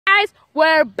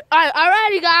we're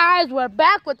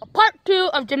back with part 2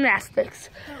 of gymnastics.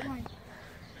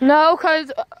 No,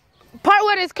 because part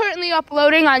 1 is currently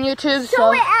uploading on YouTube.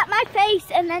 Show it at my face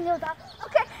and then you'll die.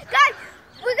 Okay, guys,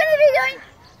 we're going to be doing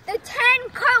the 10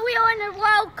 cartwheel in a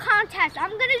row contest.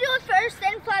 I'm going to do it first,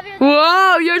 then Flavio.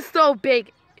 Whoa, you're so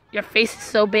big. Your face is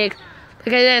so big.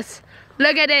 Look at this.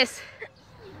 Look at this.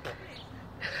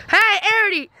 Hey,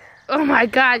 Arity. Oh my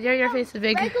God, your face is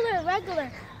big.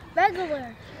 Regular.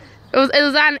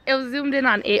 It was zoomed in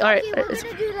on 8. All right. Okay, we're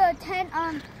gonna do the 10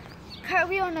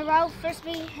 cartwheel in a row. First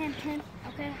me, him.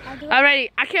 Okay, I'll do it. Alrighty,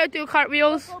 I can't do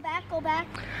cartwheels. Go back.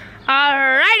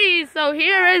 Alrighty, so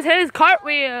here is his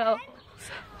cartwheel.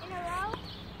 In a row.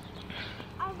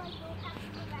 Oh my God, have to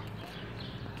go back.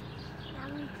 Now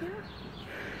we do.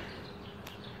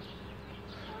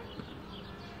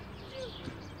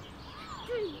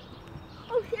 3.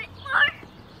 Oh shit, 4,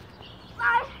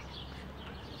 5,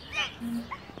 6.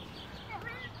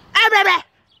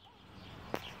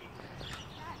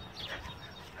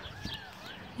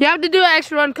 You have to do an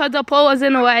extra one because the pole is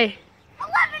in the way.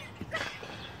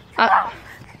 11,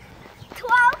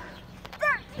 12,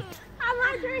 13. I'm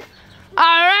hungry.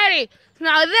 Alrighty,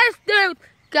 now this dude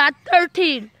got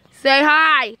 13. Say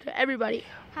hi to everybody.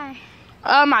 Hi.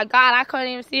 Oh my God, I couldn't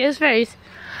even see his face.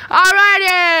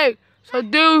 Alrighty, so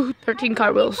do 13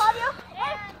 cartwheels. You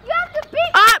have to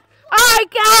beat. Up.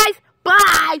 Alright, guys.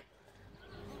 Bye.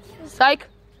 Psych.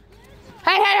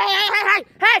 Hey.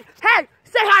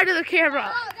 Say hi to the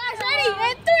camera. Oh, guys, ready?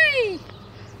 And 3.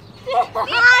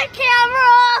 Hi,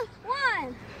 camera.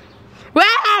 1.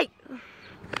 Wait.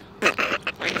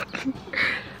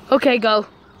 Okay, go.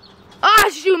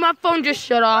 Oh shoot, my phone just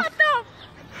shut off.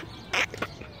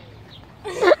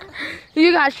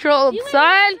 You got trolled,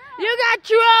 son. You got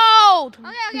trolled.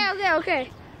 Okay.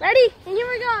 Ready? And here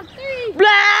we go. 3.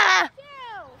 Blah.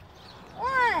 2.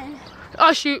 1.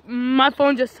 Oh shoot, my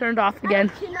phone just turned off again.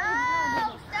 No,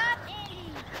 stop, Andy.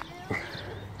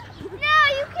 No,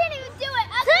 you can't even do it.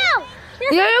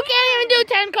 2. You can't even do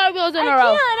 10 cartwheels in a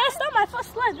row. That's not my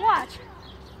first leg. Watch.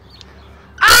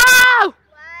 Ow!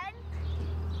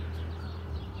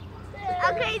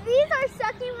 1. Okay, these are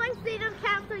sucky ones. They don't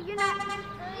count, so you're not.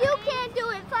 You can't do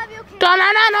it. Flavio can't. No.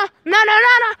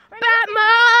 Batman!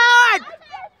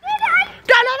 No.